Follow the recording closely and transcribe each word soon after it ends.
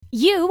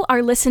You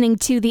are listening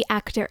to the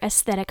Actor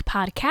Aesthetic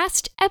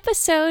Podcast,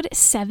 episode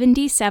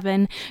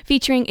 77,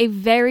 featuring a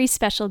very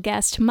special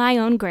guest, my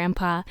own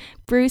grandpa,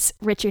 Bruce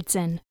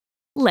Richardson.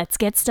 Let's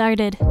get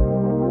started.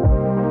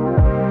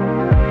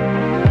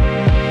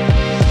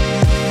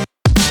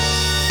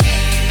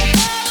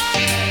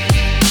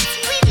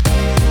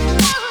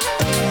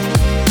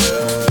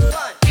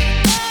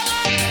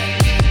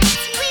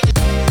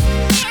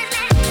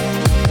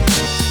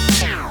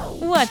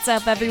 What's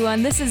up,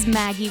 everyone? This is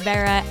Maggie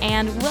Vera,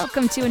 and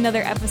welcome to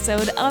another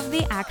episode of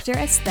the Actor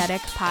Aesthetic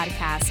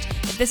Podcast.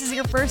 If this is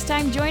your first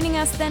time joining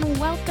us, then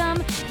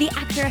welcome. The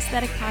Actor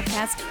Aesthetic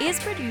Podcast is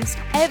produced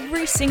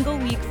every single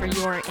week for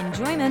your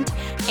enjoyment,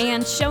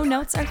 and show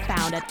notes are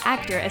found at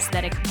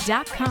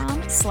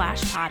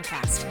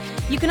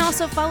actoraesthetic.com/podcast. You can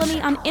also follow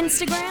me on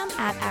Instagram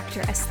at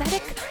Actor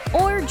Aesthetic,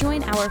 or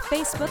join our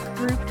Facebook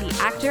group, the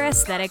Actor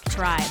Aesthetic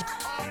Tribe.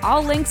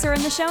 All links are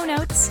in the show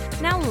notes.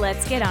 Now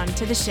let's get on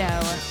to the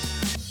show.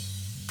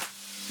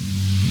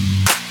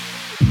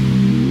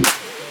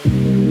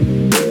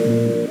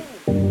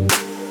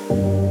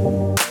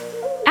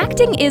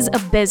 Acting is a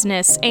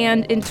business,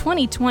 and in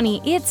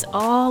 2020, it's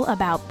all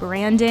about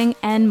branding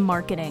and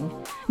marketing.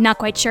 Not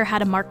quite sure how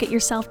to market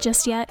yourself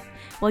just yet?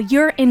 Well,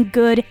 you're in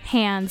good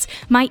hands.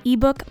 My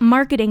ebook,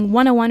 Marketing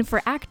 101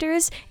 for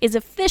Actors, is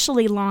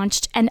officially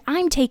launched, and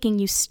I'm taking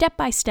you step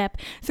by step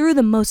through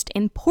the most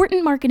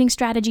important marketing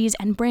strategies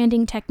and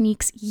branding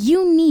techniques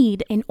you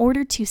need in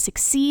order to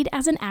succeed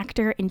as an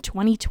actor in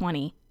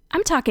 2020.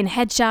 I'm talking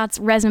headshots,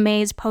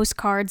 resumes,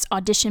 postcards,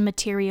 audition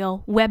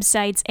material,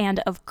 websites, and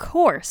of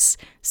course,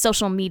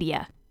 social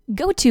media.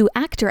 Go to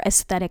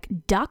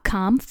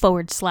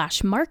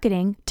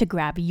actoraesthetic.com/marketing to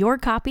grab your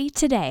copy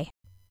today.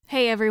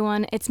 Hey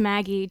everyone, it's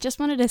Maggie. Just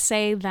wanted to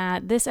say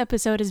that this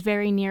episode is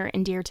very near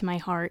and dear to my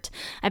heart.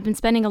 I've been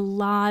spending a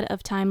lot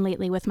of time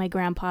lately with my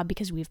grandpa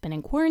because we've been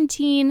in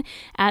quarantine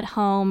at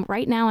home.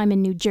 Right now I'm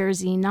in New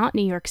Jersey, not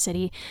New York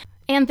City.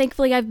 And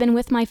thankfully, I've been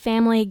with my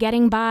family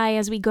getting by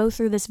as we go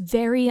through this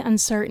very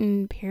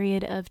uncertain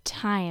period of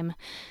time.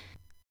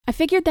 I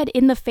figured that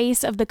in the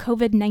face of the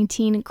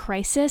COVID-19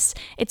 crisis,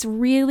 it's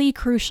really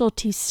crucial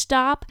to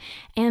stop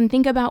and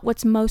think about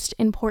what's most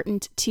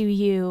important to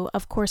you.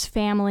 Of course,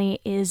 family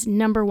is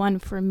number one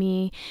for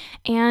me,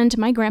 and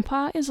my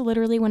grandpa is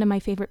literally one of my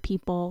favorite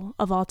people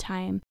of all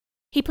time.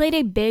 He played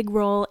a big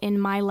role in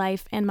my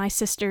life and my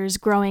sister's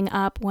growing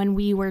up when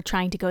we were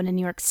trying to go to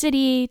New York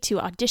City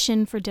to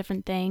audition for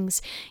different things.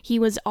 He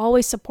was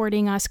always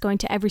supporting us, going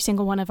to every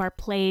single one of our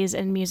plays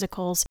and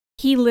musicals.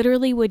 He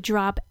literally would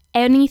drop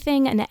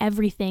anything and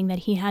everything that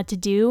he had to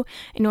do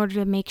in order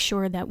to make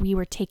sure that we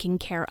were taken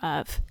care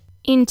of.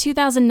 In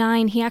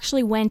 2009, he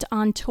actually went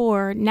on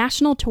tour,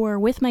 national tour,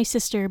 with my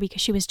sister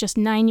because she was just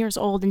 9 years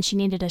old and she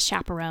needed a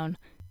chaperone.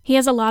 He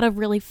has a lot of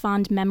really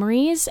fond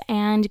memories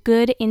and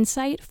good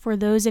insight for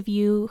those of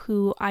you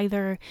who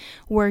either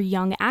were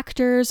young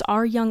actors,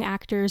 are young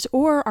actors,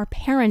 or are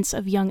parents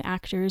of young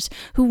actors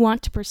who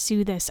want to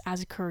pursue this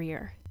as a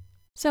career.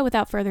 So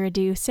without further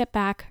ado, sit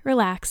back,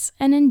 relax,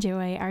 and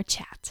enjoy our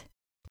chat.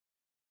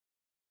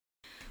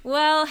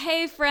 Well,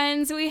 hey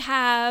friends, we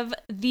have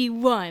the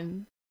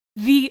one,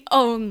 the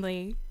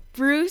only,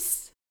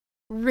 Bruce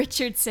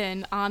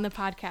Richardson on the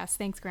podcast.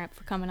 Thanks, Grant,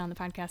 for coming on the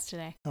podcast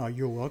today. Oh,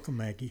 you're welcome,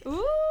 Maggie.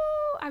 Ooh,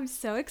 I'm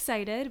so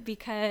excited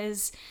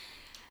because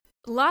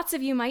lots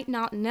of you might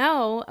not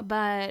know,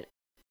 but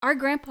our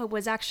grandpa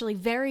was actually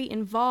very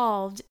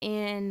involved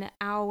in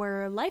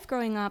our life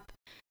growing up.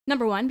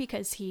 Number one,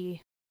 because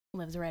he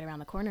lives right around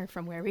the corner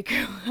from where we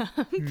grew up.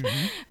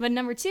 Mm-hmm. But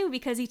number two,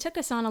 because he took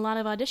us on a lot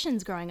of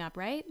auditions growing up,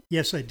 right?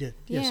 Yes, I did.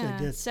 Yes, yeah. I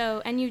did.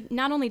 So, and you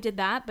not only did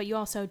that, but you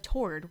also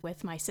toured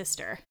with my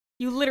sister.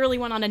 You literally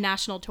went on a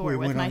national tour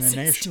with my sister. We went on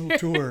a national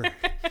tour.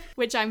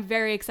 Which I'm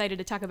very excited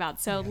to talk about.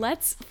 So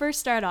Let's first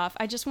start off.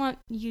 I just want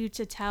you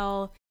to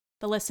tell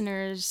the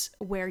listeners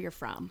where you're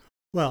from.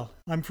 Well,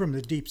 I'm from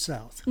the Deep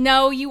South.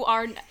 No, you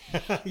are. You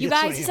Yes,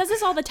 guys, he says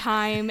this all the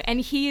time,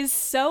 and he's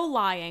so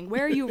lying.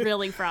 Where are you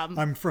really from?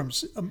 I'm from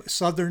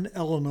southern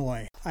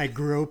Illinois. I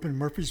grew up in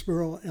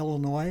Murfreesboro,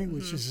 Illinois,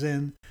 which is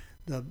in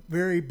the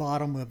very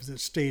bottom of the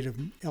state of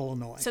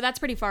Illinois. So that's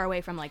pretty far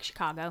away from, like,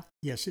 Chicago.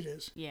 Yes, it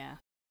is. Yeah.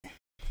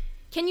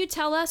 Can you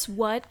tell us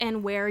what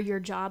and where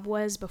your job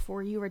was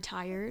before you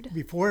retired?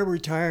 Before I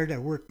retired, I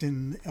worked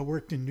in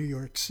New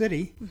York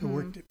City. Mm-hmm. I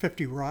worked at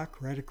 50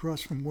 Rock, right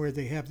across from where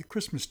they have the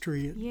Christmas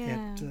tree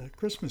at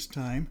Christmas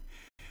time.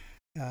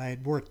 I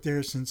had worked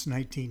there since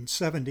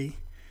 1970.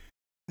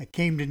 I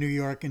came to New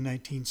York in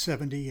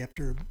 1970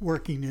 after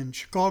working in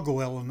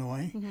Chicago,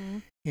 Illinois,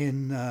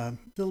 in the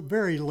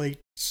very late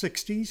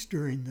 60s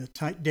during the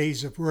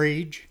days of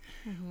rage,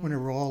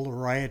 whenever all the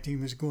rioting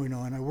was going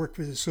on. I worked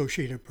with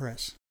Associated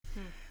Press.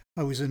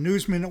 I was a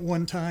newsman at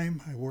one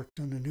time. I worked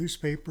on a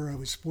newspaper. I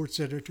was sports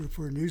editor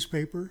for a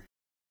newspaper.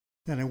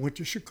 Then I went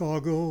to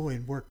Chicago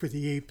and worked for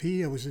the AP.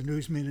 I was a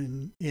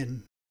newsman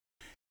in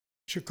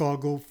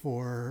Chicago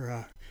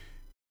for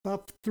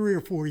about 3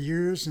 or 4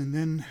 years, and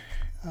then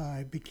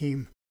I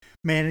became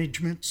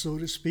management, so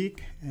to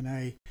speak, and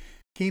I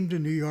came to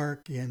New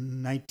York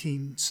in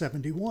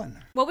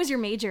 1971. What was your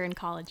major in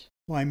college?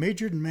 Well, I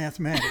majored in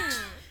mathematics.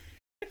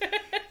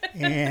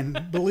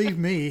 And believe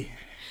me,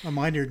 I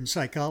minored in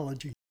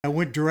psychology. I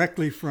went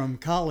directly from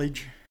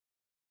college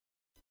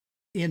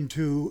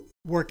into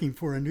working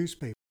for a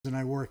newspaper. And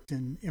I worked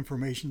in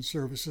information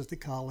service at the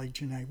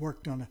college, and I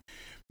worked on a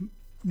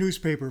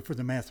newspaper for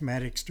the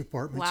mathematics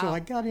department. Wow. So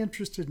I got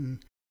interested in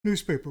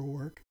newspaper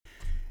work,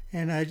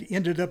 and I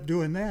ended up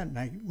doing that.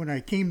 And when I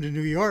came to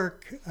New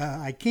York,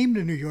 I came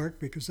to New York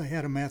because I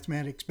had a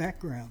mathematics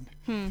background,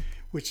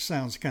 which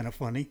sounds kind of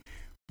funny.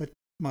 But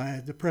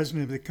the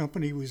president of the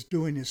company was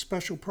doing a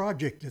special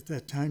project at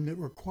that time that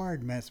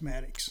required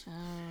mathematics. Oh.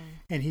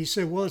 And he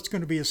said, well, it's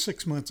going to be a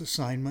 6-month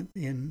assignment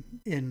in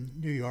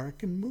New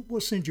York, and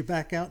we'll send you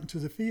back out into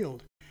the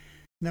field.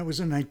 And that was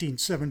in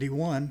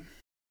 1971.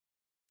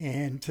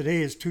 And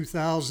today is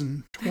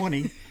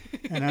 2020,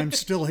 and I'm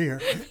still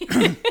here.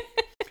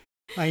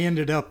 I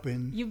ended up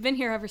in... You've been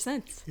here ever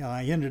since. Yeah,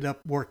 I ended up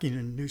working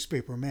in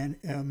newspaper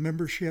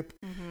membership.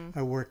 Mm-hmm.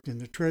 I worked in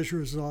the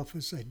treasurer's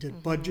office. I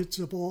did budgets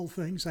of all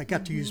things. I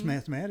got to use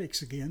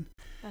mathematics again.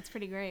 That's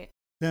pretty great.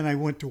 Then I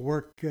went to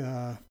work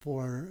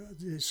for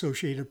the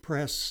Associated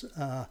Press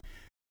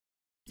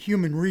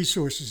Human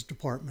Resources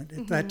Department.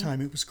 At that time,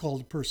 it was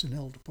called the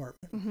Personnel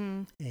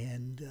Department.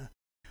 And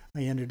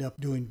I ended up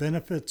doing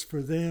benefits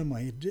for them.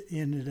 I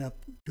ended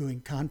up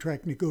doing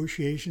contract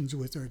negotiations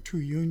with our 2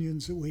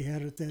 unions that we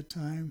had at that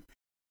time.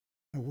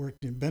 I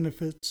worked in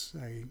benefits.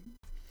 I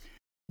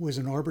was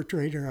an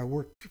arbitrator. I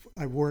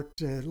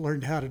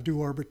learned how to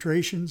do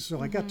arbitrations.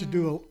 So I got to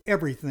do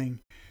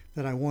everything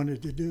that I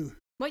wanted to do.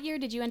 What year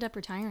did you end up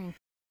retiring?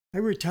 I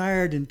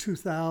retired in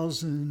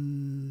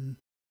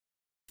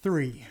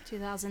 2003.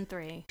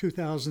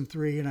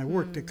 2003, and I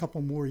worked a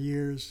couple more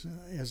years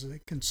as a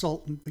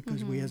consultant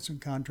because we had some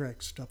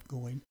contract stuff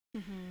going.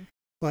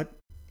 But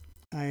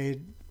I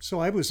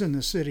was in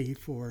the city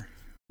for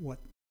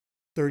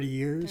 30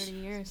 years? 30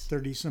 years.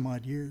 30 some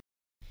odd years.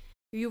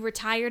 You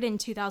retired in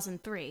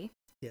 2003.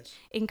 Yes.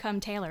 In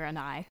come Taylor and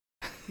I.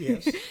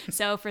 Yes.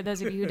 So for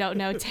those of you who don't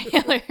know,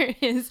 Taylor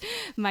is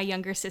my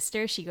younger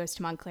sister. She goes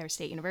to Montclair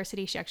State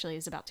University. She actually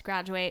is about to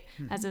graduate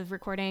as of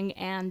recording.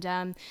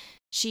 And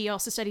she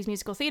also studies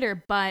musical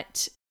theater,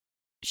 but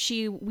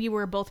we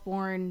were both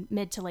born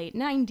mid to late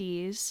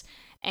 90s,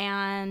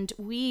 and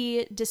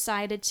we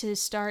decided to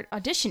start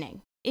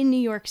auditioning in New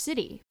York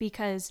City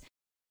because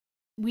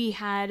we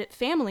had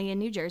family in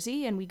New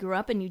Jersey, and we grew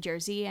up in New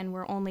Jersey, and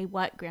we're only,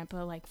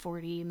 Grandpa,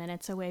 40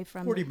 minutes away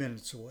from... 40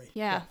 minutes away.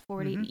 Yeah,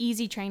 40.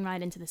 Easy train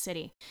ride into the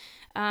city.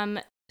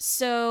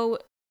 So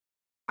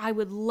I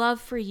would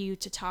love for you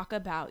to talk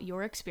about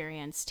your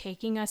experience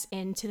taking us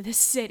into the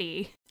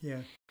city.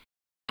 Yeah.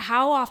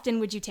 How often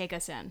would you take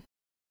us in?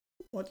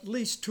 Well, at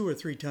least 2 or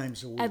 3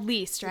 times a week. At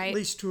least, right? At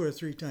least 2 or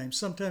 3 times.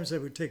 Sometimes I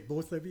would take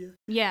both of you.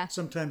 Yeah.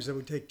 Sometimes I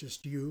would take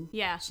just you.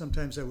 Yeah.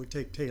 Sometimes I would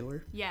take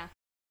Taylor. Yeah.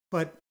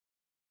 But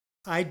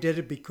I did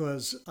it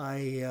because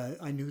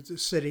I knew the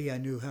city. I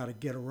knew how to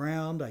get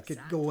around. I could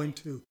go in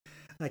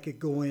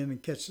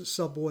and catch the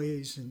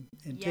subways and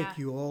take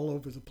you all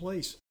over the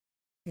place.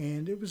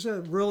 And it was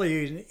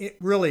really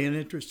an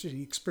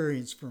interesting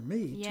experience for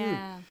me too,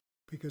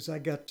 because I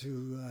got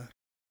to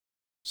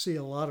see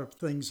a lot of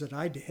things that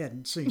I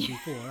hadn't seen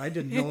before. I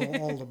didn't know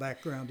all the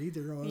background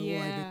either, although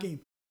I became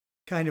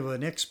kind of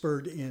an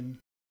expert in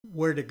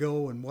where to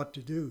go and what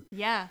to do.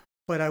 Yeah.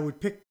 But I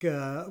would pick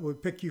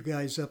you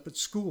guys up at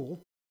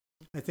school.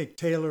 I think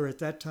Taylor at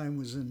that time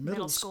was in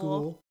middle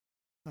school.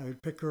 I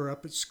would pick her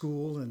up at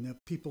school, and the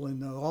people in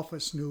the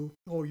office knew,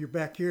 oh, you're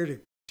back here to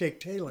take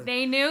Taylor.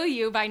 They knew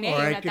you by name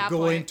at that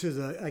point.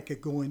 I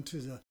could go into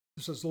the,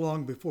 this was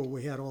long before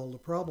we had all the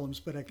problems,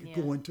 but I could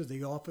go into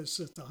the office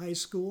at the high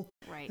school,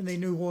 and they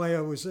knew why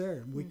I was there.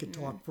 And we could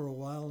talk for a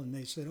while, and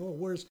they said, oh,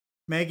 where's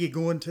Maggie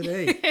going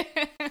today?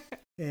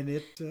 And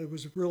it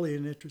was really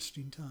an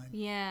interesting time.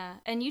 Yeah.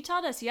 And you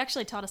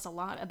actually taught us a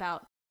lot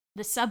about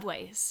the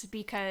subways,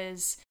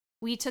 because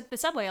we took the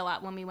subway a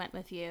lot when we went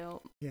with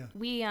you. Yeah.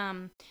 We,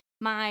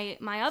 my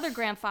other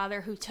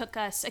grandfather who took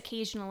us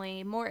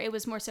occasionally, it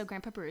was more so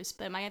Grandpa Bruce,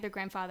 but my other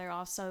grandfather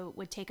also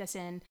would take us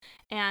in,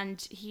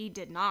 and he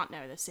did not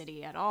know the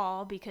city at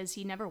all because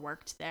he never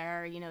worked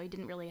there. You know, he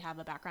didn't really have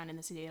a background in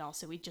the city at all.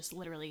 So we just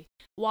literally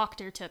walked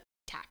or took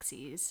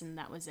taxis, and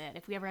that was it.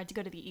 If we ever had to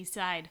go to the east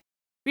side,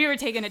 we were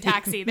taking a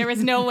taxi. There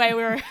was no way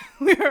we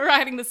were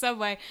riding the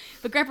subway.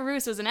 But Grandpa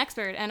Bruce was an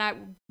expert, and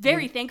I'm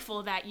very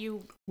thankful that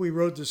you We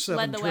rode the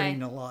 7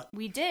 train a lot.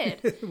 We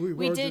did. we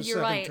rode the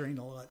 7 right. train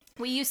a lot.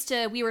 We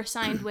were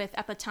signed with,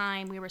 at the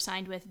time, we were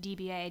signed with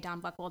DBA,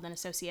 Don Buchwald and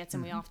Associates,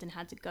 and we often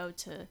had to go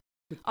to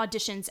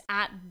auditions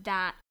at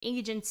that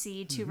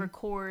agency to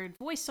record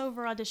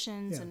voiceover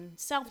auditions and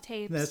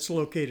self-tapes. That's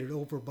located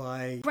over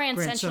by Grand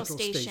Central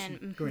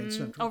Station. Grand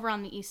Central. Over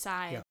on the east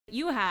side. Yeah.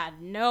 You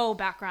had no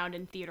background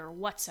in theater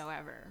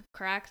whatsoever,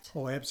 correct?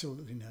 Oh,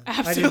 absolutely not.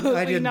 Absolutely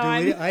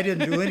I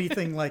didn't do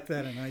anything like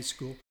that in high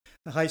school.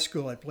 In high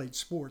school, I played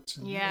sports,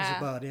 and that was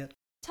about it.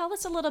 Tell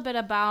us a little bit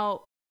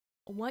about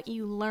what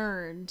you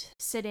learned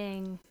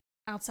sitting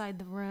outside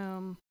the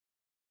room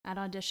at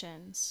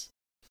auditions?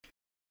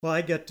 Well,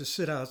 I got to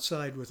sit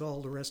outside with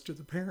all the rest of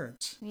the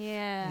parents.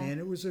 Yeah. And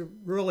it was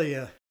really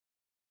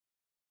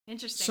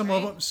interesting.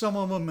 Some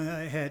of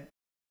them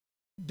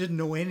didn't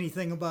know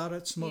anything about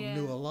it. Some of them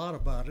knew a lot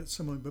about it.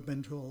 Some of them have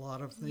been to a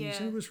lot of things. Yeah.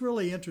 And it was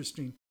really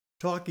interesting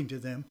talking to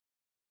them.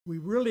 We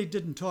really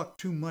didn't talk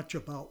too much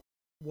about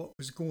what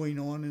was going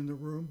on in the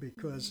room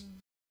because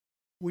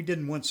we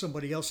didn't want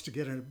somebody else to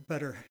get a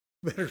better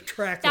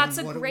track on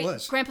what it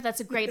was. Grandpa, that's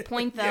a great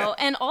point, though. Yeah.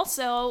 And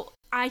also,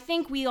 I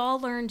think we all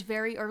learned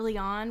very early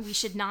on we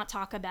should not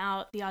talk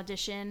about the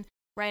audition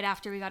right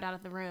after we got out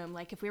of the room.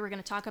 Like, if we were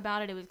going to talk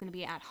about it, it was going to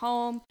be at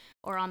home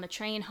or on the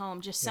train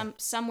home, just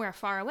somewhere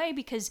far away,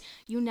 because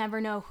you never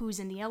know who's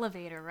in the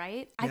elevator,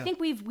 right? Yeah. I think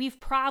we've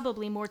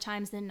probably, more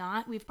times than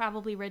not, we've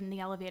probably ridden the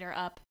elevator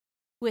up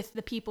with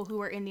the people who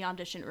were in the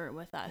audition room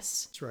with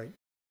us. That's right.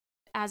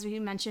 As we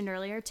mentioned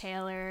earlier,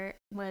 Taylor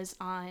was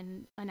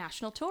on a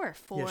national tour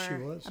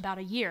for about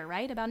a year,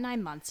 right? About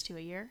 9 months to a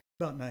year.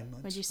 About 9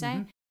 months. Would you say?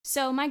 Mm-hmm.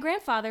 So my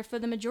grandfather, for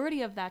the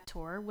majority of that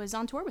tour, was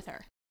on tour with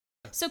her.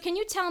 So can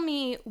you tell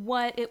me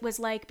what it was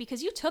like?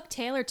 Because you took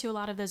Taylor to a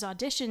lot of those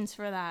auditions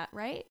for that,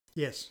 right?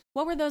 Yes.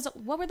 What were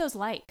those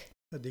like?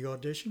 The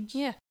auditions?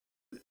 Yeah.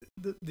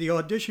 The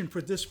audition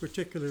for this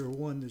particular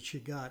one that she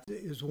got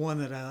is one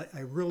that I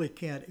really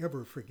can't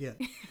ever forget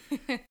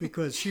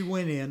because she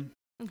went in.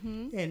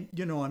 Mm-hmm. And,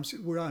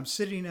 I'm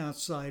sitting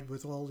outside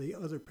with all the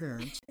other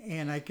parents,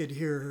 and I could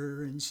hear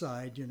her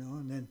inside,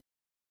 and then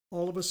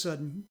all of a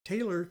sudden,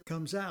 Taylor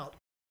comes out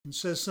and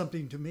says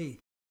something to me.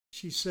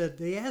 She said,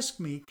 "They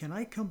asked me, can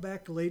I come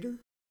back later?"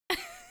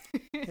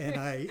 And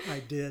I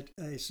did.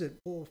 I said,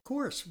 "Well, of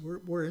course,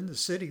 we're in the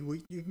city.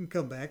 You can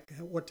come back.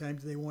 At what time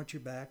do they want you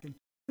back?" And,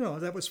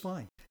 that was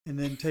fine. And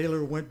then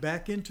Taylor went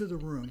back into the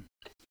room,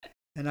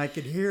 and I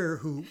could hear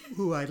who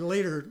I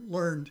later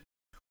learned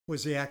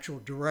was the actual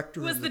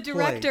director of the play. Was the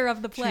director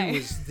of the play. She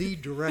was the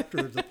director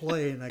of the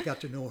play, and I got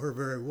to know her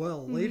very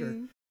well later.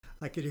 Mm-hmm.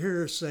 I could hear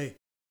her say,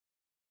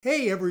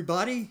 "Hey,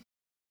 everybody,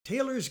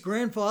 Taylor's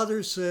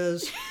grandfather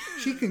says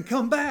she can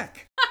come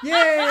back.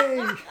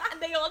 Yay!"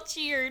 They all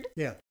cheered.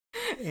 Yeah.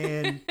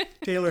 And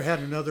Taylor had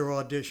another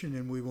audition,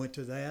 and we went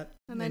to that.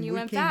 And then you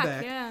went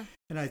back, yeah.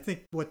 And I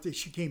think what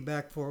she came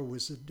back for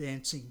was the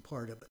dancing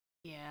part of it.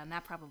 Yeah, and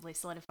that probably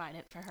solidified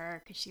it for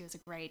her because she was a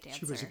great dancer.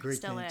 She was a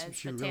great dancer. Still is,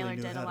 she but really Taylor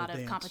knew did how a lot to of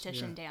dance.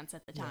 competition dance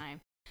at the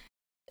time.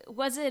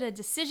 Was it a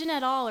decision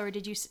at all, or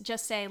did you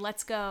just say,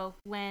 let's go,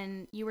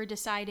 when you were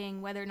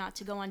deciding whether or not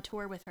to go on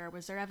tour with her?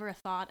 Was there ever a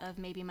thought of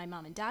maybe my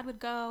mom and dad would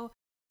go,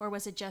 or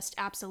was it just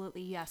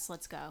absolutely, yes,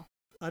 let's go?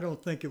 I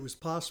don't think it was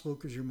possible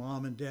because your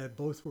mom and dad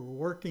both were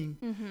working.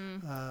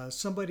 Mm-hmm.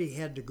 Somebody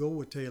had to go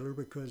with Taylor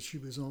because she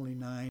was only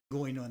 9,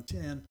 going on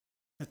 10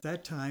 at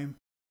that time.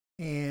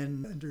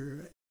 And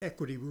under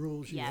equity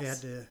rules, you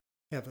had to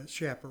have a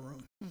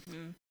chaperone.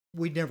 Mm-hmm.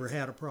 We never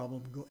had a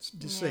problem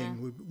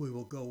saying we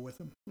will go with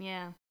them.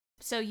 Yeah.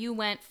 So you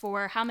went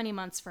for how many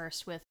months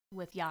first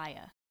with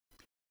Yaya?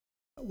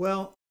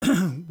 Well,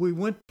 we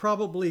went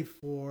probably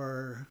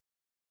for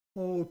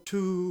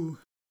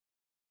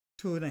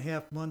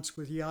 2.5 months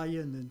with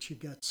Yaya, and then she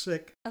got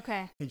sick.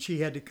 Okay. And she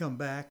had to come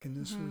back, and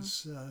this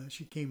was,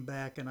 she came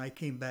back, and I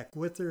came back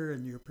with her,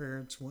 and your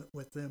parents went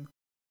with them.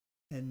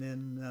 And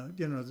then,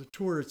 the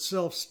tour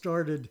itself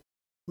started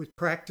with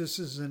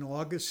practices in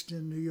August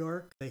in New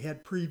York. They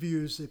had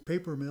previews at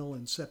Paper Mill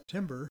in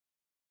September.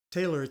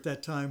 Taylor at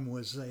that time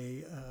was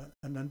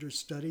an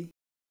understudy.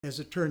 As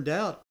it turned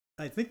out,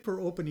 I think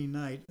for opening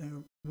night,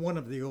 one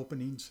of the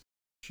openings,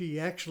 she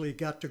actually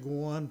got to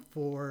go on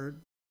for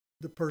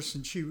the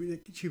person she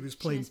was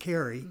playing,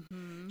 Carrie.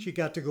 Mm-hmm. She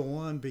got to go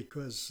on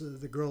because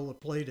the girl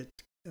that played it,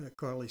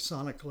 Carly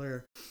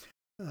Sonaclair,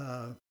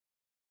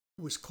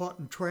 was caught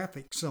in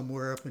traffic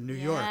somewhere up in New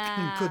York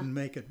and couldn't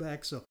make it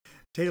back. So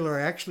Taylor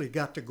actually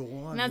got to go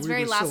on. And that's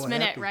very last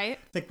minute, right?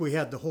 I think we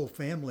had the whole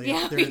family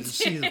up there to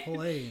see the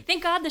play.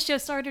 Thank God the show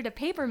started at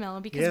Paper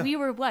Mill because we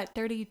were,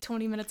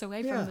 20 minutes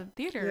away from the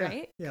theater,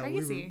 right? Yeah,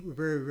 crazy. We were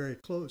very, very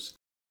close.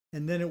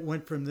 And then it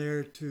went from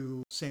there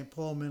to St.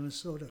 Paul,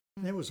 Minnesota.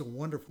 And it was a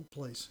wonderful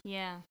place.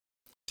 Yeah.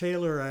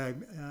 Taylor,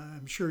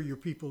 I'm sure your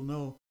people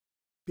know,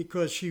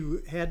 because she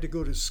had to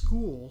go to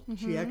school.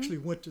 Mm-hmm. She actually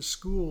went to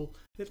school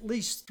at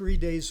least 3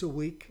 days a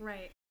week.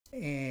 Right.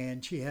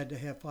 And she had to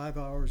have 5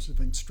 hours of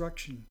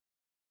instruction.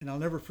 And I'll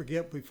never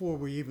forget, before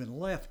we even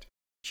left,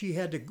 we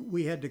had to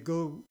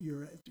go,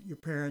 your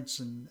parents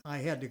and I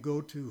had to go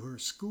to her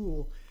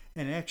school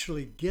and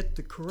actually get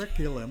the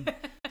curriculum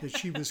that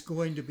she was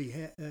going to be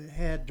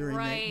had during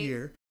that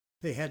year.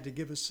 They had to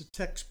give us the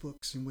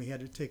textbooks, and we had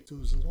to take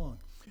those along.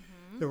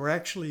 Mm-hmm. There were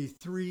actually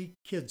 3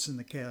 kids in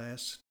the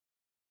class.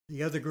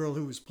 The other girl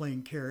who was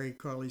playing Carrie,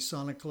 Carly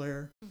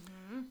Sonaclair,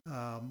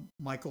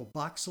 Michael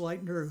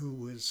Boxleitner, who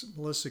was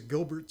Melissa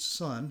Gilbert's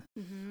son,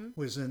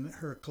 was in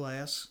her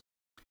class,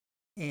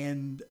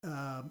 and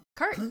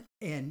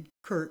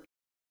Kurt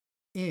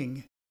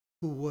Ing,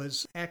 who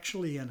was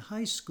actually in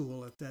high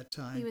school at that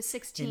time. He was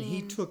 16. And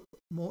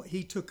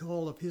he took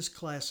all of his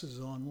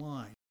classes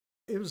online.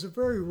 It was a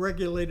very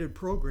regulated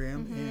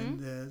program, and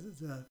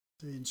the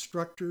The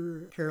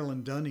instructor,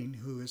 Carolyn Dunning,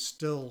 who is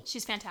still...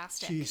 She's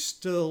fantastic. She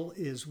still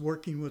is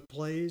working with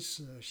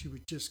plays. She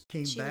just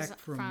came back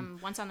from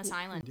Once on This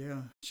Island.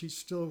 Yeah, she's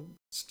still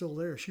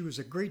there. She was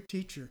a great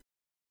teacher.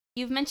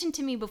 You've mentioned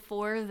to me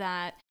before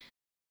that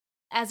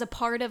as a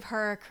part of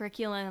her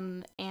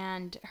curriculum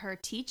and her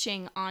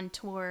teaching on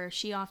tour,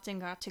 she often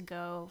got to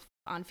go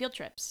on field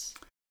trips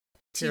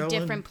to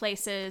different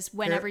places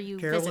whenever you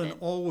visited. Carolyn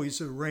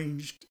always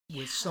arranged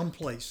with some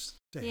place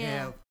to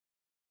have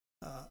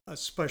a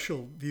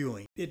special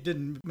viewing. It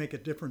didn't make a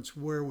difference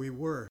where we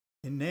were.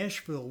 In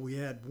Nashville, we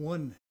had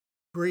one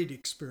great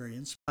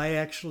experience. I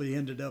actually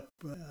ended up,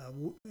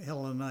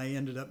 Helen and I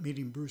ended up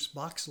meeting Bruce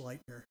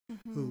Boxleitner,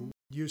 who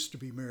used to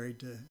be married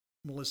to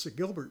Melissa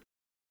Gilbert.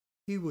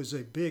 He was a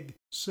big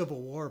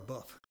Civil War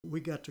buff. We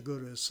got to go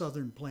to a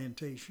southern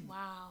plantation.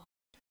 Wow.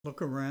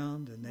 Look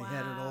around, and they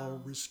had it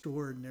all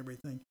restored and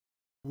everything.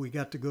 We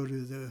got to go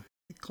to the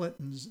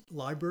Clinton's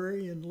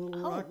library in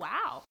Little Rock. Oh,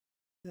 wow.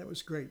 That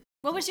was great.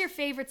 What was your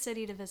favorite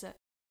city to visit?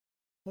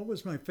 What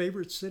was my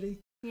favorite city?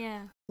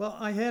 Yeah. Well,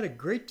 I had a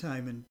great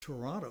time in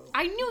Toronto.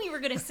 I knew you were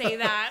going to say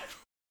that.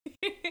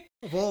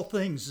 Of all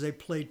things, they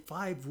played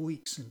 5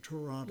 weeks in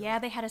Toronto. Yeah,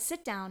 they had a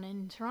sit down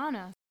in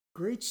Toronto.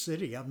 Great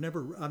city. I've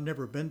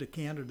never been to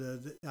Canada.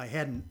 I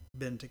hadn't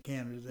been to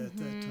Canada at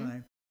that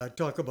time. I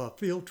talk about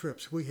field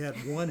trips. We had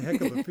one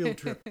heck of a field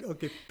trip.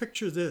 Okay,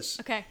 picture this.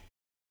 Okay.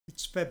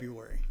 It's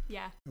February.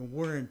 Yeah. And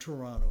we're in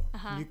Toronto.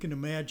 You can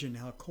imagine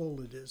how cold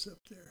it is up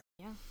there.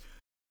 Yeah.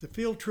 The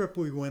field trip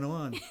we went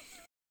on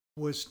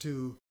was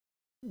to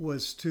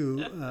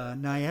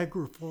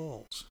Niagara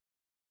Falls.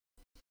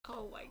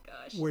 Oh my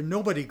gosh. Where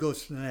nobody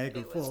goes to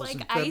Niagara Falls in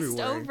February. It was like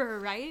iced over,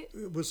 right?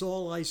 It was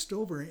all iced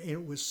over, and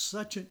it was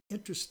such an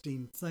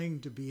interesting thing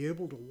to be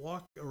able to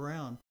walk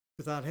around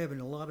without having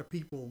a lot of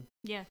people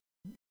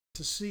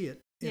to see it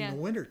in the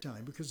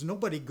wintertime, because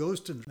nobody goes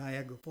to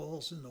Niagara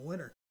Falls in the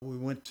winter. We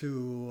went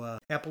to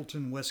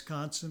Appleton,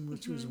 Wisconsin,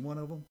 which was one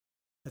of them.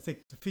 I think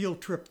the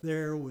field trip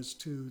there was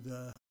to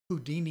the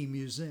Houdini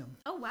Museum.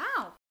 Oh,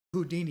 wow.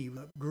 Houdini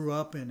grew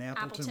up in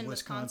Appleton,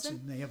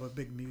 Wisconsin. They have a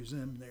big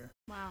museum there.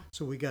 Wow.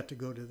 So we got to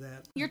go to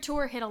that. Your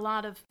tour hit a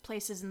lot of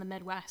places in the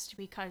Midwest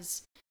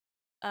because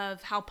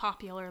of how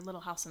popular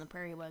Little House on the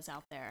Prairie was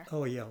out there.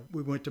 Oh, yeah.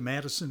 We went to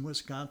Madison,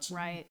 Wisconsin.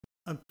 Right.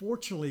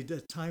 Unfortunately,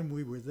 the time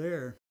we were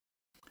there,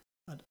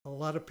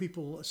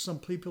 some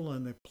people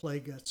in the play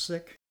got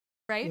sick.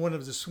 Right. One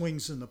of the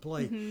swings in the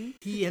play,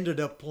 he ended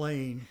up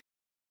playing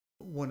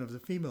one of the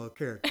female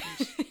characters.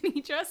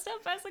 He dressed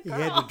up as a girl.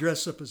 He had to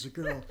dress up as a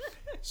girl.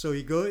 So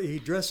he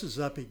dresses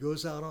up, he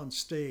goes out on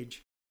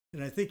stage,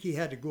 and I think he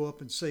had to go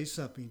up and say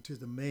something to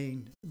the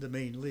main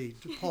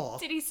lead, to Paul.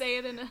 Did he say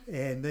it in a...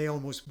 And they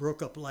almost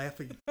broke up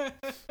laughing.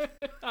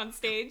 On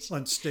stage?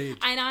 On stage.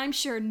 And I'm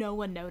sure no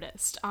one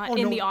noticed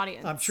the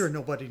audience. I'm sure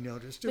nobody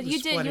noticed. But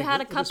you did. Funny. You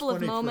had a couple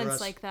of moments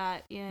like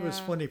that. Yeah. It was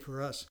funny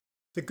for us.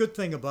 The good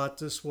thing about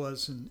this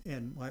was, and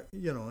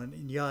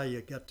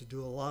you got to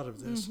do a lot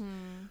of this.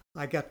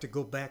 I got to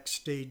go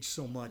backstage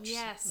so much.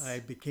 Yes.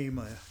 I became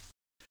a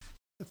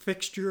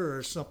fixture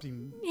or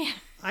something. Yeah.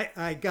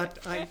 I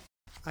got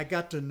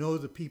to know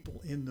the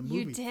people in the movie.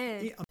 You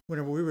did.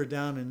 Whenever we were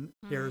down in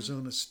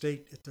Arizona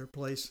State at their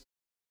place,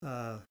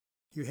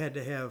 you had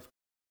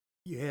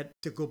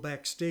to go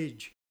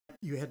backstage.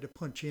 You had to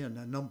punch in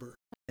a number.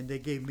 And they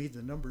gave me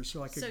the number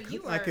so I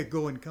could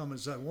go and come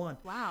as I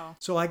want. Wow.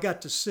 So I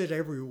got to sit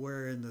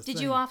everywhere in the thing.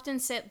 Did you often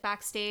sit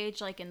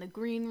backstage, like in the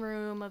green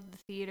room of the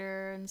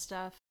theater and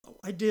stuff?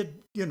 I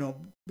did,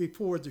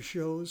 before the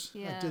shows.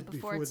 Yeah, I did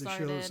before the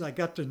shows. I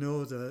got to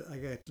know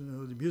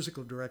the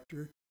musical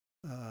director,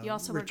 you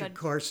also Richard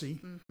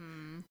Carsey,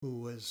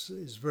 who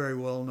is very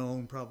well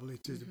known probably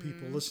to the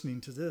people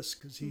listening to this,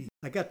 because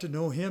I got to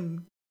know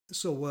him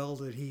so well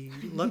that he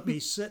let me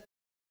sit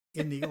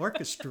in the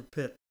orchestra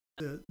pit.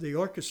 The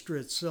orchestra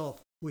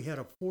itself, we had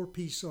a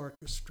 4-piece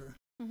orchestra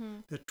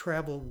that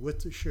traveled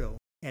with the show,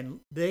 and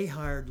they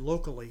hired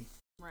locally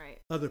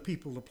other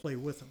people to play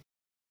with them.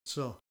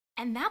 So,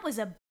 and that was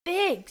a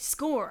big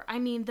score. I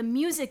mean, the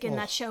music in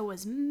that show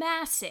was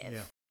massive.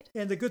 Yeah.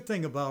 And the good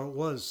thing about it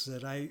was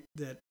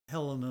that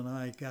Helen and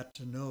I got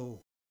to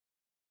know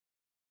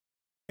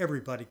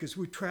everybody, because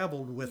we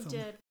traveled with them.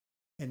 Did.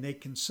 And they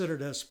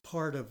considered us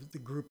part of the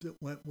group that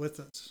went with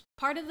us.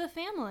 Part of the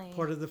family.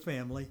 Part of the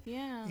family.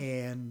 Yeah.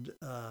 And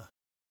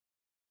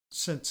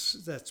since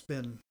that's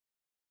been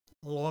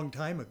a long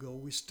time ago,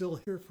 we still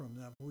hear from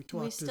them. We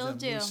talk to them.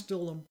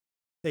 Do.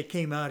 They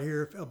came out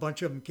here. A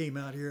bunch of them came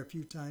out here a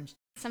few times.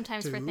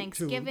 Sometimes for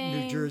Thanksgiving. To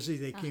New Jersey,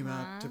 they came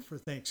out for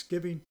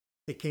Thanksgiving.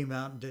 They came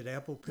out and did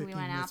apple picking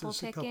with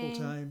us a couple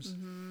times.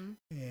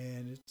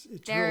 And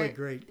it's really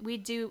great. We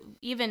do,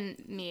 even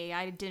me,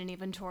 I didn't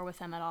even tour with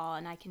them at all,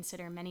 and I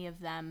consider many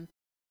of them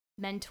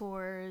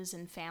mentors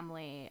and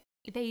family.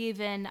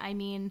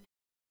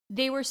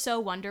 They were so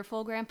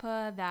wonderful,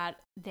 Grandpa, that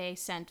they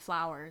sent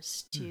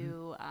flowers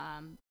to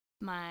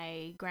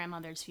my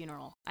grandmother's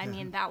funeral. I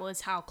mean, that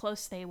was how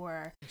close they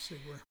were. Yes, they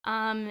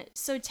were.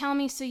 So tell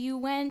me, so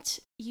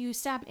you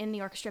sat in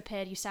the orchestra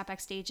pit, you sat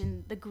backstage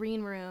in the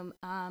green room.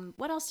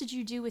 What else did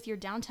you do with your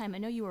downtime? I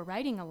know you were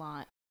writing a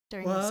lot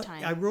during this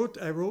time. I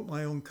wrote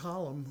my own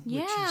column,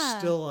 which is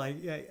still,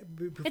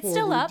 before it's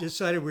still we up.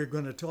 decided we were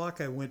going to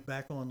talk, I went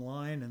back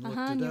online and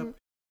looked it up.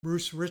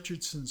 Bruce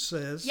Richardson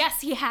Says. Yes,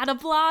 he had a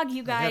blog,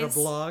 you guys. I had a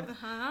blog.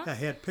 I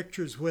had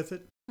pictures with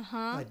it.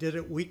 I did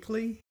it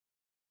weekly,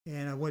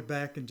 and I went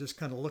back and just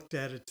kind of looked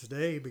at it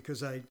today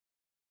because I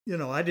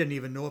didn't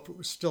even know if it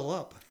was still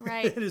up.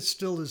 Right. And it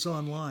still is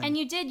online. And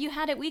you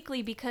had it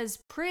weekly because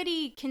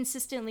pretty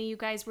consistently you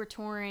guys were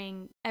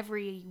touring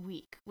every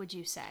week, would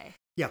you say?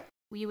 Yeah.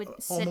 You would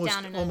sit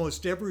down and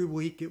almost every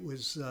week it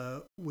was,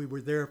 we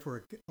were there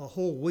for a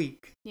whole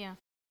week. Yeah.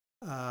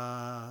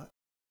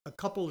 A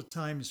couple of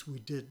times we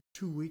did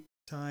 2-week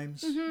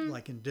times,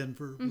 like in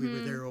Denver. We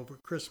were there over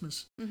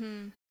Christmas,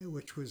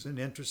 which was an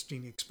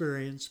interesting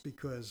experience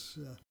because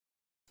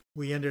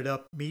we ended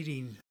up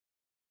meeting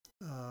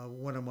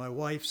one of my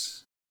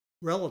wife's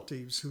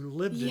relatives who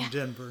lived in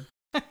Denver.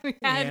 We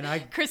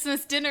had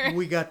Christmas dinner.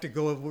 We got to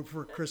go over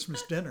for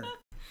Christmas dinner.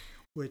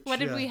 What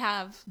did we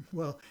have?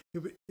 Well,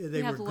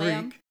 they were Greek,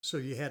 lamb. so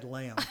you had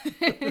lamb,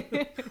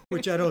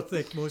 which I don't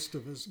think most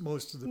of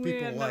the people we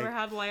had like. never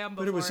had lamb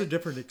before. But it was a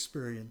different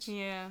experience.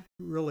 Yeah. It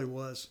really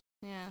was.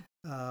 Yeah.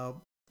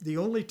 The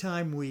only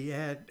time we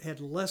had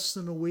less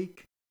than a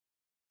week,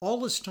 all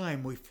this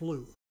time we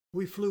flew.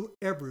 We flew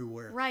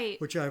everywhere. Right.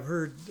 Which I've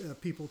heard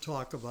people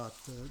talk about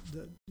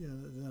the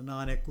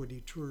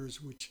non-equity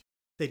tours, which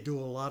they do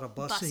a lot of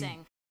busing.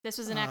 This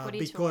was an equity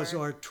because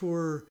tour. our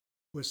tour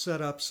was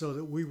set up so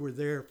that we were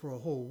there for a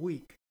whole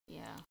week.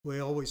 Yeah. We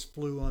always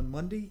flew on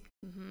Monday.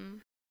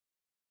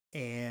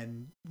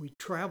 And we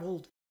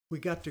traveled. We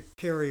got to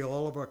carry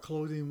all of our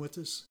clothing with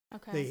us.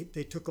 Okay.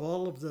 They took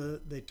all of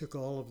the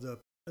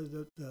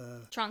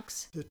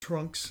trunks. The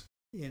trunks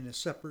in a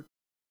separate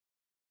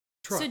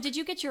truck. So did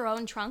you get your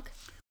own trunk?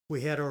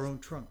 We had our own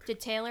trunk. Did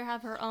Taylor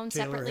have her own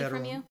separately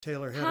from you?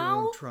 Taylor had her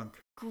own trunk.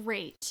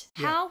 Great.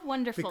 Yeah. How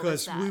wonderful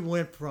because is that? we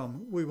went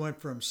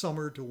from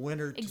summer to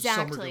winter to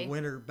summer to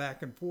winter,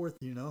 back and forth,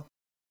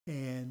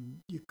 and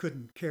you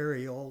couldn't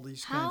carry all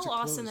these kinds of clothes.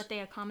 How awesome that they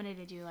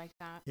accommodated you like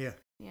that. Yeah.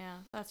 Yeah,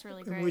 that's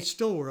really great. And we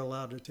still were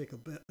allowed to take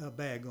a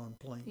bag on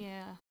plane.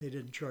 Yeah. They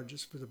didn't charge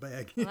us for the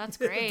bag. Well, that's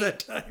great.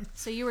 At that time.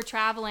 So you were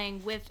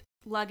traveling with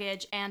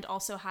luggage and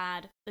also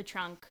had the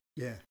trunk.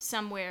 Yeah.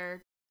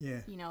 Somewhere.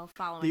 Yeah.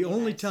 Following. The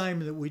only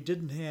time that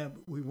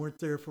we weren't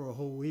there for a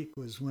whole week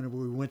was whenever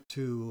we went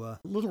to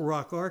Little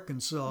Rock,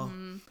 Arkansas,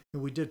 and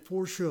we did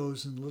 4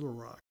 shows in Little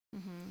Rock.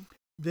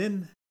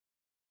 Then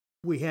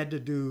we had to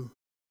do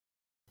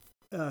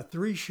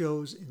 3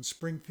 shows in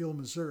Springfield,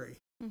 Missouri.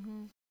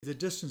 The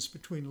distance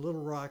between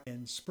Little Rock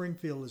and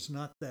Springfield is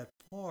not that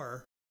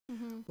far,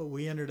 but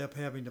we ended up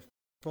having to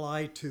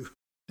fly to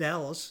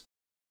Dallas,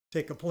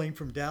 take a plane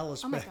from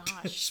Dallas back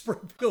to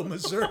Springfield,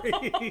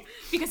 Missouri.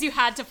 Because you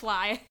had to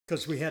fly.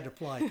 Because we had to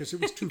fly, because it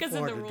was too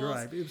far to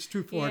drive. It was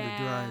too far to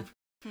drive.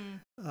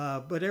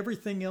 But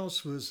everything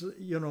else was,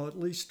 at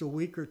least a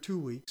week or 2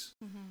 weeks.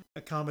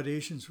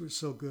 Accommodations were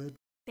so good.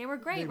 They were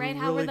great, right?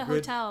 How were the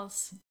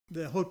hotels?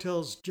 The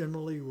hotels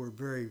generally were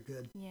very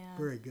good. Yeah.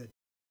 Very good.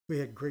 We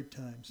had great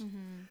times.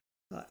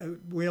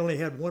 We only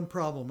had one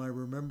problem. I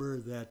remember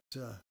that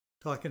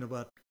talking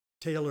about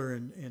Taylor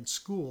and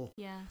school.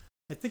 Yeah.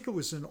 I think it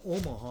was in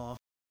Omaha.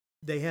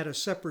 They had a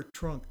separate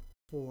trunk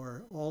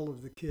for all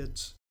of the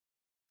kids'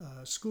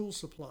 school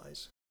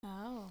supplies.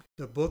 Oh.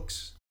 The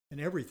books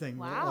and everything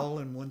were all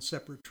in one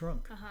separate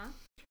trunk.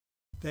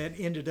 That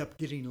ended up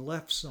getting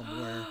left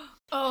somewhere.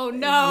 Oh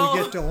no! And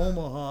we get to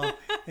Omaha,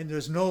 and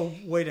there's no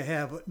way to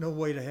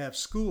have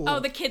school. Oh,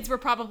 the kids were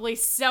probably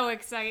so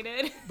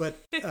excited. But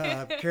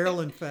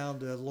Carolyn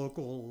found a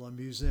local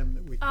museum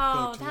that we could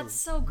go to. Oh, that's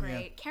so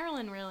great. Yeah.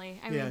 Carolyn, really.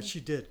 I mean, she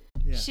did.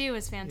 Yeah. She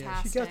was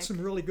fantastic. Yeah, she got some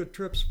really good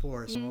trips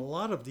for us. And a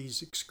lot of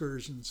these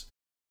excursions,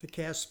 the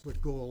cast would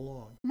go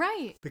along.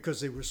 Right. Because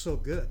they were so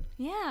good.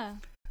 Yeah.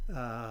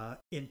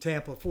 In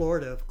Tampa,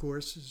 Florida, of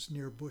course, is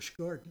near Busch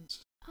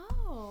Gardens.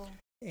 Oh.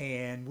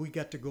 And we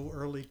got to go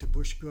early to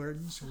Busch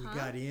Gardens. We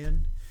got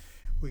in.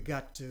 We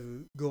got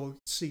to go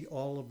see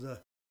all of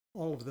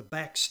the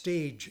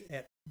backstage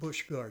at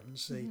Busch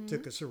Gardens. They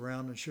took us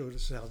around and showed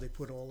us how they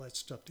put all that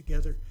stuff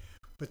together.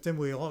 But then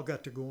we all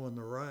got to go on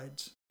the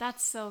rides.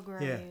 That's so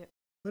great. Yeah.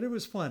 But it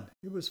was fun.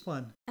 It was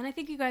fun. And I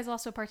think you guys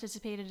also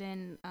participated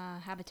in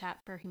Habitat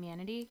for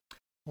Humanity.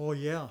 Oh,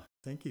 yeah.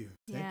 Thank you.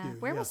 Thank you.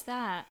 Where was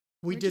that?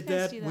 We did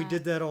that. We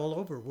did that all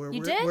over.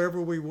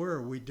 Wherever we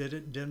were. We did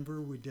it in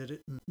Denver. We did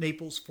it in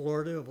Naples,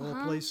 Florida, of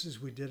all places.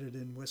 We did it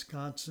in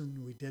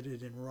Wisconsin. We did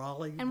it in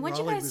Raleigh. And what'd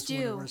Raleigh you guys do?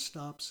 was one of our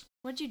stops.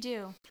 What'd you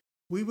do?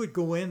 We would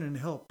go in and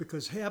help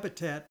because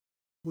Habitat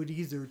would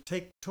either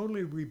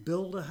totally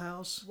rebuild a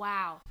house.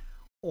 Wow.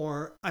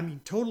 Or,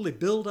 totally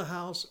build a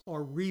house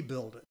or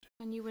rebuild it.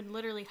 And you would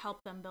literally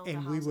help them build the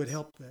houses. And we would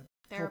help them.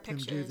 There are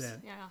pictures. Them do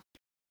that. Yeah.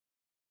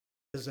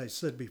 As I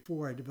said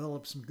before, I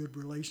developed some good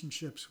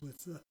relationships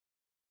with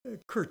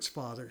Kurt's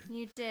father.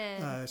 You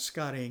did.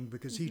 Scott Ing,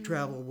 because he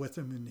traveled with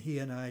him, and he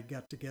and I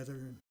got together.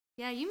 And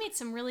yeah, you made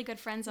some really good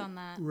friends on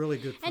that. Really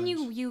good friends.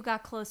 And you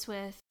got close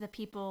with the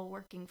people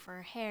working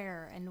for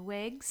hair and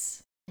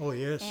wigs. Oh,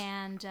 yes.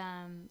 And,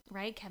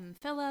 right, Kevin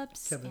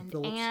Phillips.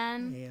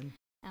 Ann.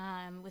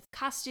 With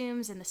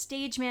costumes and the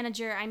stage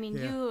manager. I mean,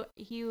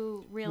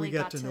 you really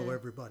got to know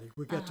everybody.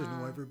 We got to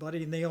know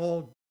everybody,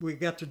 and we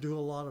got to do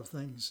a lot of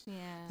things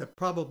that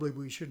probably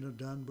we shouldn't have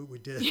done, but we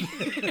did.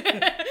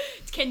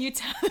 Can you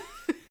tell?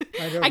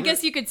 I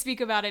guess you could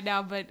speak about it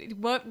now, but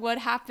what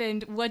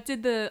happened? What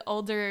did the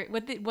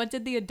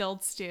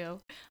adults do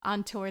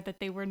on tour that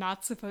they were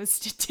not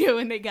supposed to do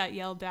and they got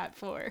yelled at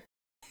for?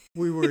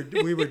 We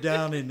were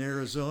down in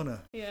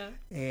Arizona. Yeah.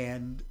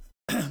 And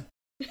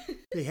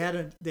they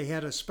had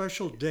a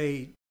special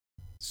day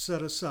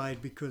set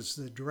aside because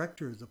the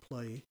director of the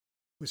play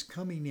was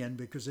coming in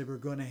because they were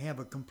going to have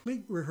a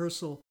complete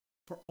rehearsal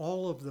for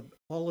all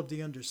of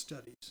the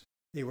understudies.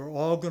 They were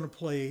all going to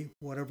play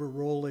whatever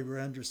role they were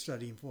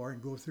understudying for and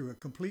go through a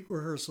complete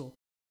rehearsal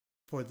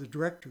for the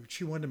director.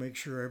 She wanted to make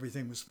sure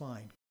everything was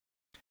fine,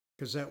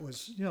 because that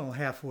was,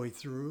 halfway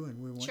through,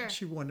 and we Sure.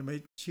 She wanted to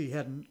make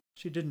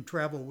she didn't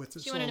travel with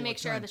us. She wanted to make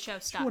sure the show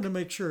She stopped. wanted to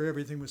make sure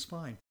everything was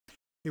fine.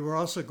 They were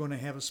also going to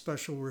have a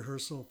special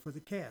rehearsal for the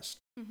cast,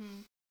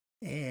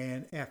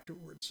 and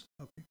afterwards.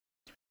 Okay,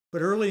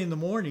 but early in the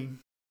morning,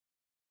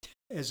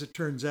 as it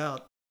turns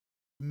out,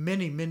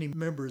 many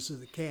members of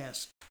the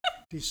cast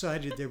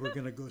decided they were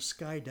going to go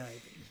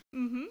skydiving.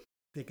 Mm-hmm.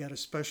 They got a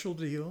special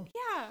deal.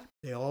 Yeah.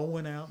 They all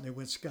went out and they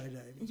went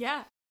skydiving.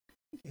 Yeah.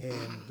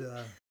 And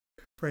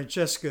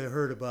Francesca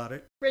heard about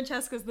it.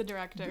 Francesca's the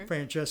director.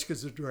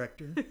 Francesca's the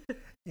director.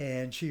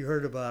 And she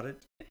heard about it.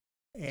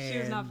 And she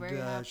was not very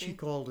happy. She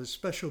called a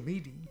special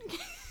meeting.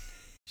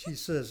 She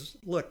says,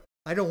 look,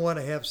 I don't want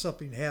to have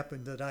something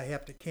happen that I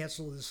have to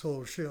cancel this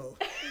whole show.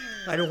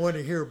 I don't want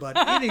to hear about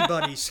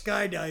anybody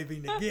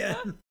skydiving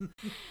again.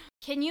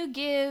 Can you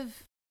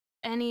give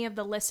any of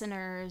the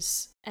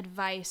listeners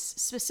advice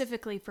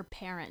specifically for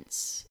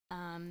parents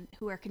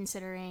who are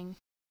considering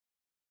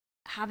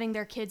having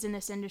their kids in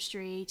this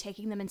industry,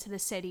 taking them into the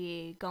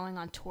city, going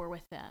on tour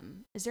with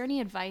them? Is there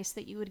any advice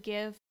that you would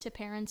give to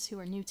parents who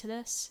are new to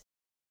this?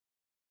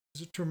 It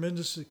was a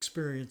tremendous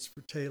experience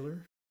for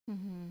Taylor.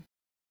 Mm-hmm.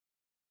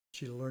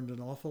 She learned an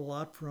awful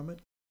lot from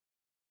it.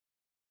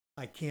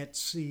 I can't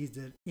see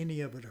that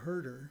any of it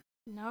hurt her.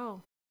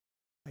 No.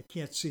 I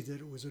can't see that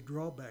it was a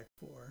drawback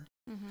for her.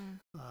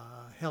 Mm-hmm.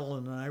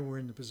 Helen and I were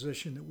in the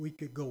position that we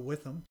could go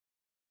with them.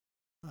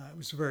 It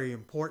was very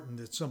important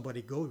that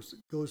somebody goes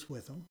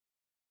with them.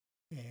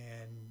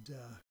 And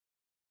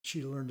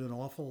she learned an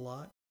awful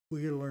lot.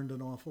 We learned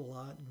an awful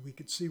lot, and we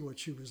could see what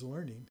she was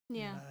learning.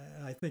 Yeah.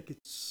 I think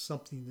it's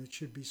something that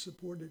should be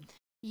supported.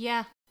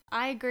 Yeah,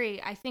 I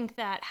agree. I think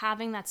that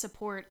having that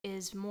support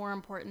is more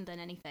important than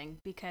anything,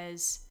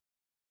 because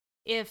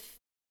if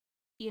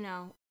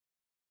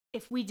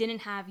we didn't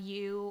have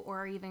you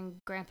or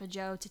even Grandpa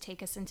Joe to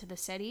take us into the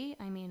city,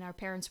 I mean, our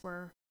parents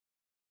were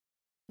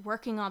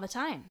working all the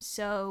time.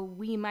 So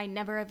we might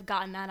never have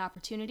gotten that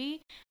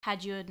opportunity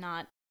had you had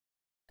not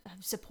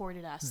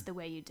supported us the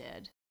way you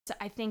did. So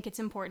I think it's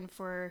important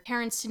for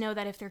parents to know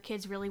that if their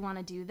kids really want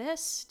to do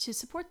this, to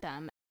support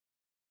them.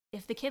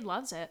 If the kid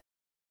loves it,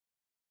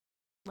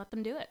 let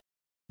them do it.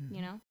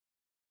 Mm-hmm.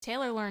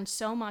 Taylor learned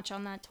so much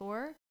on that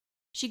tour.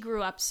 She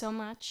grew up so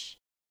much.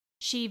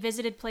 She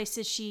visited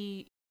places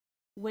she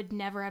would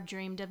never have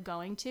dreamed of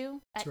going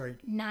to at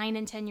 9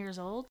 and 10 years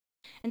old.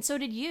 And so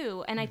did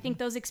you. And I think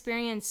those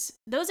experiences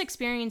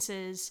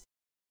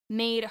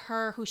made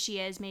her who she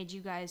is, made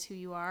you guys who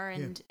you are,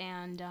 and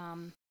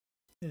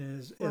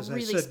as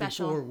really I said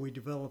special. before, we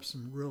developed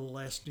some real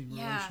lasting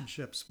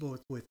relationships,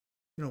 both with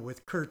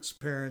Kurt's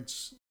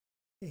parents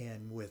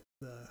and with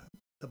the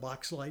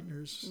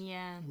Boxleitners.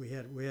 Yeah, we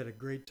had a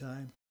great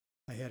time.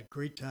 I had a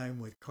great time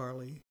with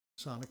Carly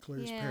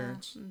Sonaclair's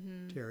parents,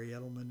 Terry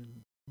Edelman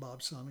and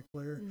Bob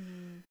Sonaclair,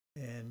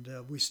 and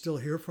we still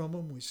hear from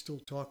them. We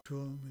still talk to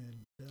them,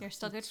 and they're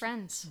still good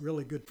friends.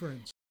 Really good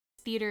friends.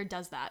 Theater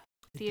does that.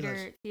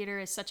 Theater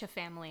is such a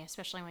family,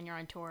 especially when you're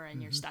on tour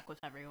and you're stuck with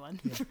everyone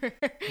for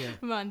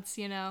months,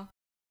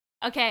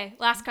 Okay,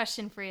 last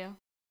question for you.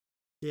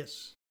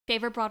 Yes.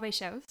 Favorite Broadway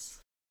shows?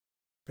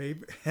 My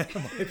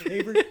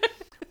favorite?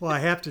 Well, I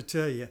have to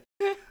tell you,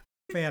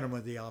 Phantom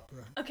of the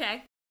Opera.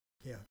 Okay.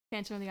 Yeah.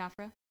 Phantom of the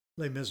Opera.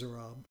 Les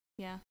Miserables.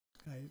 Yeah.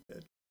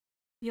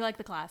 You like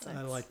the classics.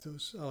 I like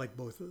those. I like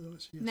both of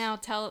those. Yes. Now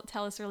tell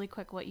us really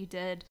quick what you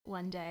did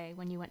one day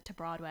when you went to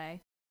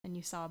Broadway and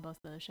you saw both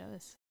of those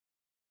shows.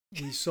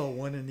 We saw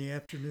one in the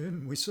afternoon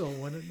and we saw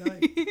one at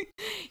night.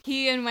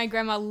 He and my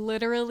grandma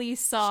literally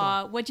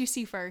saw... What'd you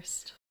see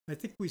first? I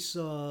think we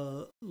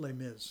saw Les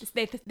Mis.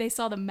 They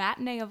saw the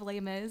matinee of Les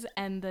Mis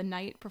and the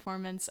night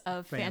performance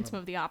of Phantom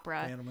of the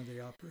Opera. Phantom of the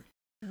Opera.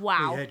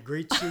 Wow. We had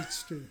great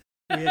seats too.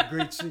 We had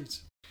great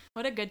seats.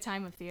 What a good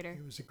time of theater.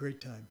 It was a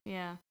great time.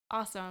 Yeah.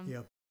 Awesome.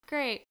 Yep.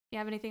 Great. You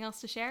have anything else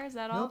to share? Is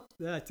that all?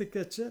 Nope. I think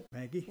that's it,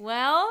 Maggie.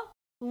 Well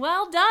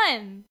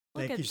done.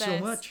 Thank you so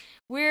much.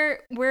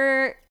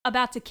 We're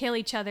about to kill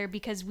each other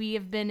because we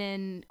have been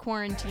in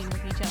quarantine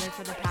with each other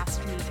for the past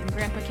week, and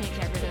Grandpa can't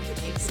get rid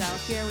of me, so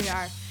here we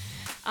are.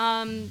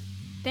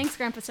 Thanks,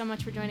 Grandpa, so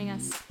much for joining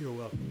us. You're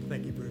welcome.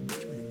 Thank you very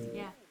much, Maggie.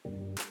 Yeah.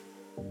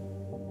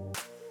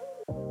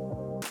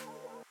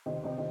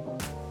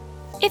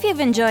 If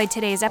you've enjoyed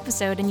today's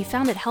episode and you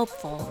found it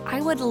helpful,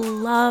 I would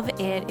love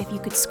it if you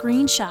could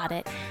screenshot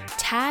it,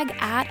 tag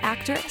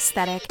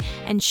 @ActorAesthetic,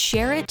 and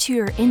share it to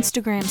your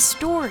Instagram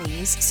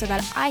stories so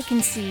that I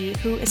can see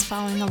who is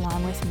following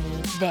along with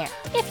me there.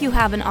 If you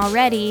haven't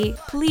already,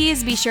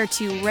 please be sure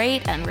to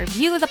rate and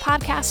review the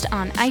podcast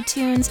on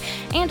iTunes,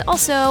 and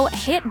also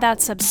hit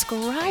that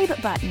subscribe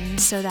button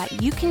so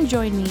that you can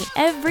join me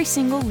every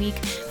single week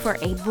for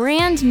a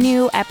brand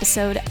new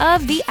episode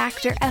of the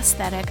Actor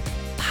Aesthetic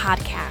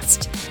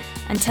podcast.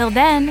 Until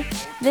then,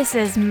 this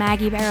is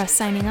Maggie Barrow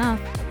signing off.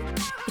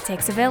 It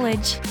takes a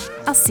village.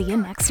 I'll see you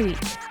next week.